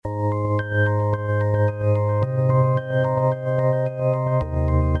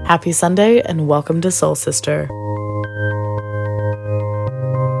Happy Sunday and welcome to Soul Sister.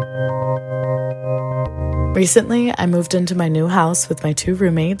 Recently, I moved into my new house with my two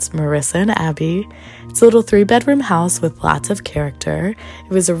roommates, Marissa and Abby. It's a little 3-bedroom house with lots of character. It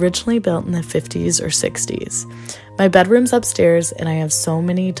was originally built in the 50s or 60s. My bedroom's upstairs, and I have so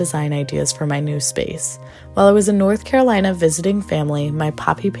many design ideas for my new space. While I was in North Carolina visiting family, my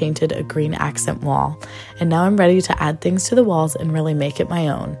poppy painted a green accent wall, and now I'm ready to add things to the walls and really make it my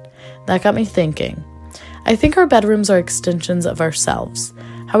own. That got me thinking. I think our bedrooms are extensions of ourselves.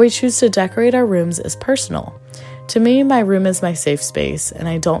 How we choose to decorate our rooms is personal. To me, my room is my safe space, and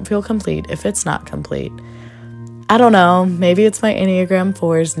I don't feel complete if it's not complete. I don't know, maybe it's my Enneagram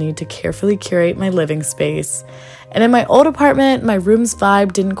 4's need to carefully curate my living space. And in my old apartment, my room's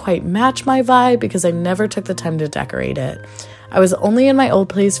vibe didn't quite match my vibe because I never took the time to decorate it. I was only in my old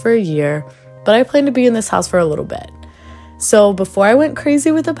place for a year, but I plan to be in this house for a little bit. So before I went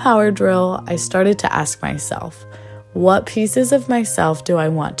crazy with the power drill, I started to ask myself, what pieces of myself do I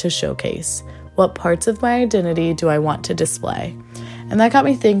want to showcase? What parts of my identity do I want to display? And that got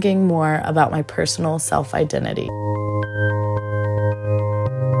me thinking more about my personal self-identity.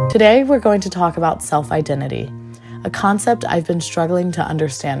 Today, we're going to talk about self-identity, a concept I've been struggling to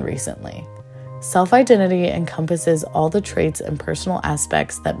understand recently. Self-identity encompasses all the traits and personal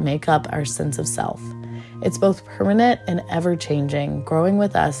aspects that make up our sense of self. It's both permanent and ever-changing, growing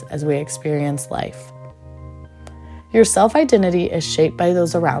with us as we experience life. Your self-identity is shaped by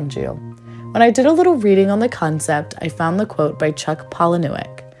those around you. When I did a little reading on the concept, I found the quote by Chuck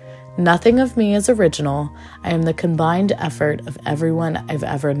Palahniuk. "Nothing of me is original. I am the combined effort of everyone I've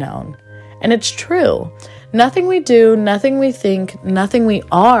ever known." And it's true. Nothing we do, nothing we think, nothing we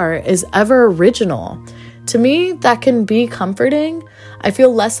are is ever original. To me, that can be comforting. I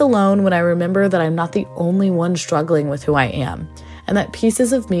feel less alone when I remember that I'm not the only one struggling with who I am, and that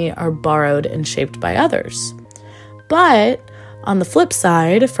pieces of me are borrowed and shaped by others. But on the flip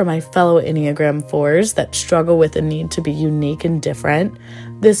side, for my fellow Enneagram 4s that struggle with the need to be unique and different,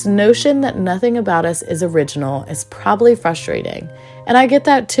 this notion that nothing about us is original is probably frustrating, and I get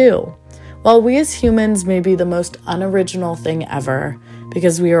that too. While we as humans may be the most unoriginal thing ever,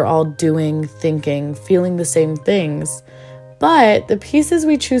 because we are all doing, thinking, feeling the same things, but the pieces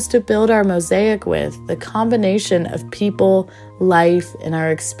we choose to build our mosaic with, the combination of people, life, and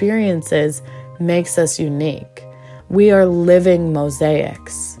our experiences makes us unique. We are living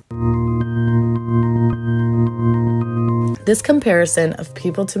mosaics. This comparison of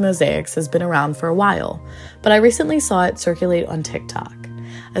people to mosaics has been around for a while, but I recently saw it circulate on TikTok.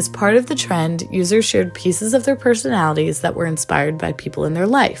 As part of the trend, users shared pieces of their personalities that were inspired by people in their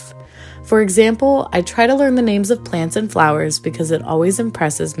life. For example, I try to learn the names of plants and flowers because it always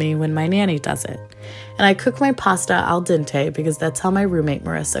impresses me when my nanny does it. And I cook my pasta al dente because that's how my roommate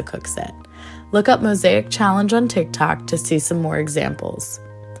Marissa cooks it. Look up Mosaic Challenge on TikTok to see some more examples.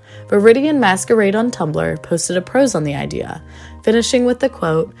 Viridian Masquerade on Tumblr posted a prose on the idea, finishing with the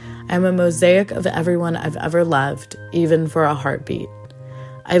quote, "I'm a mosaic of everyone I've ever loved, even for a heartbeat."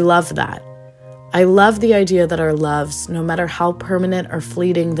 I love that. I love the idea that our loves, no matter how permanent or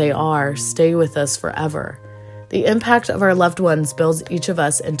fleeting they are, stay with us forever. The impact of our loved ones builds each of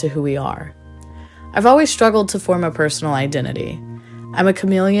us into who we are. I've always struggled to form a personal identity. I'm a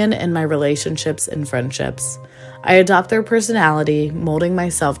chameleon in my relationships and friendships. I adopt their personality, molding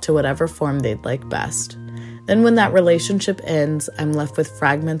myself to whatever form they'd like best. Then when that relationship ends, I'm left with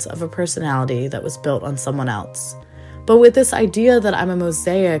fragments of a personality that was built on someone else. But with this idea that I'm a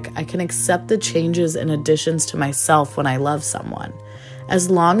mosaic, I can accept the changes and additions to myself when I love someone.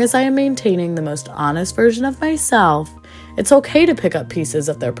 As long as I am maintaining the most honest version of myself, it's okay to pick up pieces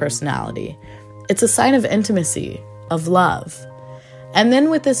of their personality. It's a sign of intimacy, of love. And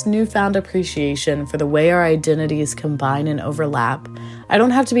then with this newfound appreciation for the way our identities combine and overlap, I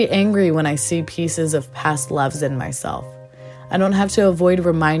don't have to be angry when I see pieces of past loves in myself. I don't have to avoid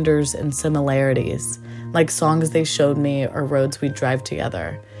reminders and similarities, like songs they showed me or roads we drive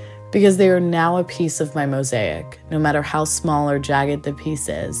together, because they are now a piece of my mosaic. No matter how small or jagged the piece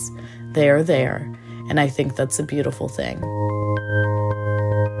is, they are there, and I think that's a beautiful thing.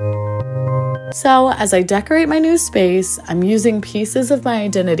 So, as I decorate my new space, I'm using pieces of my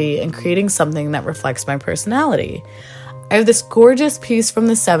identity and creating something that reflects my personality. I have this gorgeous piece from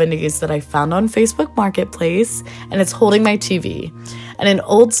the 70s that I found on Facebook Marketplace, and it's holding my TV, and an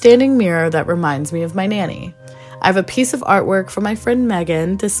old standing mirror that reminds me of my nanny. I have a piece of artwork from my friend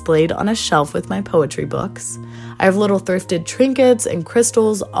Megan displayed on a shelf with my poetry books. I have little thrifted trinkets and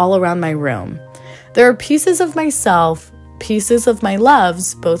crystals all around my room. There are pieces of myself, pieces of my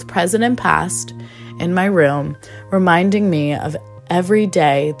loves, both present and past, in my room, reminding me of every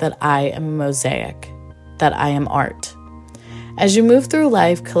day that I am a mosaic, that I am art. As you move through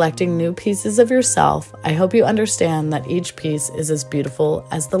life collecting new pieces of yourself, I hope you understand that each piece is as beautiful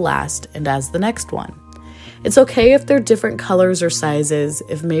as the last and as the next one. It's okay if they're different colors or sizes,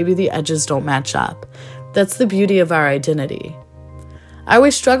 if maybe the edges don't match up. That's the beauty of our identity. I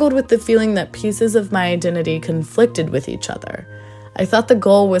always struggled with the feeling that pieces of my identity conflicted with each other. I thought the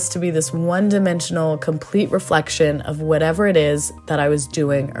goal was to be this one-dimensional, complete reflection of whatever it is that I was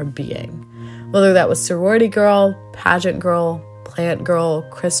doing or being. Whether that was sorority girl, pageant girl, plant girl,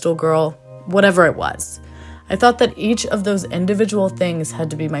 crystal girl, whatever it was. I thought that each of those individual things had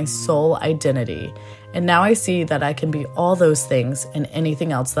to be my sole identity, and now I see that I can be all those things and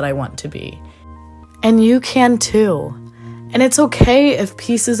anything else that I want to be. And you can too. And it's okay if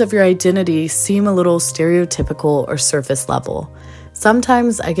pieces of your identity seem a little stereotypical or surface level.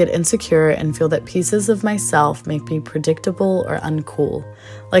 Sometimes I get insecure and feel that pieces of myself make me predictable or uncool,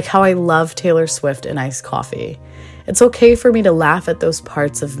 like how I love Taylor Swift and iced coffee. It's okay for me to laugh at those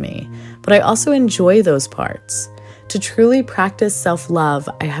parts of me, but I also enjoy those parts. To truly practice self-love,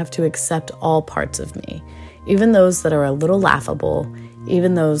 I have to accept all parts of me, even those that are a little laughable,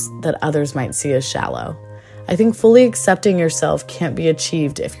 even those that others might see as shallow. I think fully accepting yourself can't be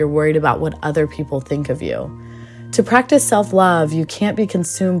achieved if you're worried about what other people think of you. To practice self-love, you can't be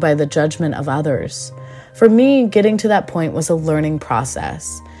consumed by the judgment of others. For me, getting to that point was a learning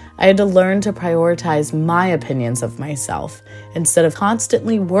process. I had to learn to prioritize my opinions of myself instead of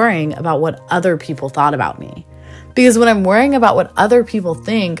constantly worrying about what other people thought about me. Because when I'm worrying about what other people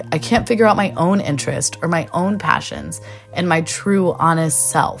think, I can't figure out my own interest or my own passions and my true, honest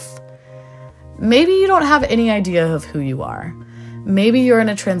self. Maybe you don't have any idea of who you are. Maybe you're in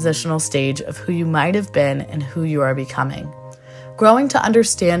a transitional stage of who you might have been and who you are becoming. Growing to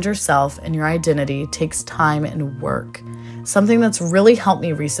understand yourself and your identity takes time and work. Something that's really helped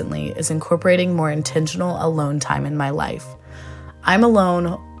me recently is incorporating more intentional alone time in my life. I'm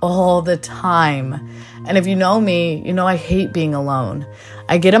alone all the time. And if you know me, you know I hate being alone.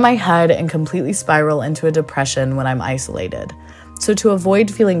 I get in my head and completely spiral into a depression when I'm isolated. So to avoid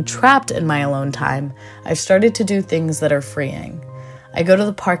feeling trapped in my alone time, I've started to do things that are freeing. I go to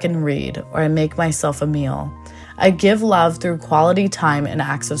the park and read, or I make myself a meal. I give love through quality time and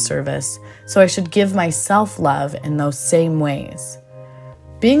acts of service, so I should give myself love in those same ways.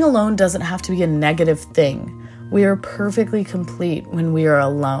 Being alone doesn't have to be a negative thing. We are perfectly complete when we are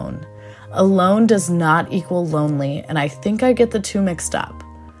alone. Alone does not equal lonely, and I think I get the two mixed up.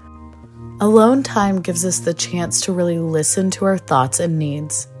 Alone time gives us the chance to really listen to our thoughts and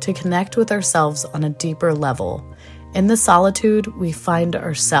needs, to connect with ourselves on a deeper level. In the solitude, we find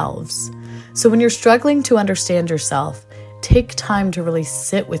ourselves. So when you're struggling to understand yourself, take time to really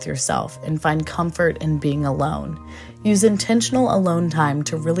sit with yourself and find comfort in being alone. Use intentional alone time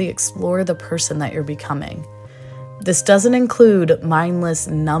to really explore the person that you're becoming. This doesn't include mindless,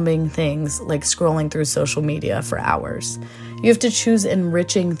 numbing things like scrolling through social media for hours. You have to choose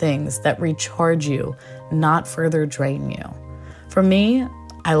enriching things that recharge you, not further drain you. For me,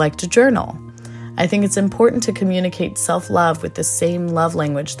 I like to journal. I think it's important to communicate self-love with the same love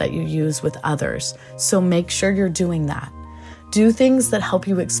language that you use with others, so make sure you're doing that. Do things that help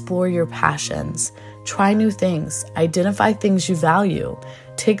you explore your passions. Try new things. Identify things you value.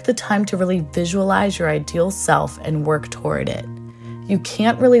 Take the time to really visualize your ideal self and work toward it. You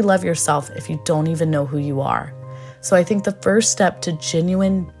can't really love yourself if you don't even know who you are. So I think the first step to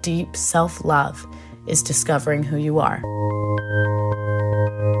genuine, deep self-love is discovering who you are.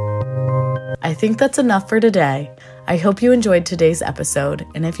 I think that's enough for today. I hope you enjoyed today's episode,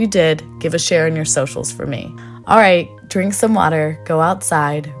 and if you did, give a share in your socials for me. All right, drink some water, go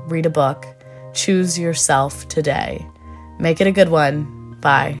outside, read a book, choose yourself today. Make it a good one.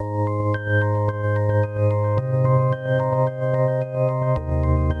 Bye.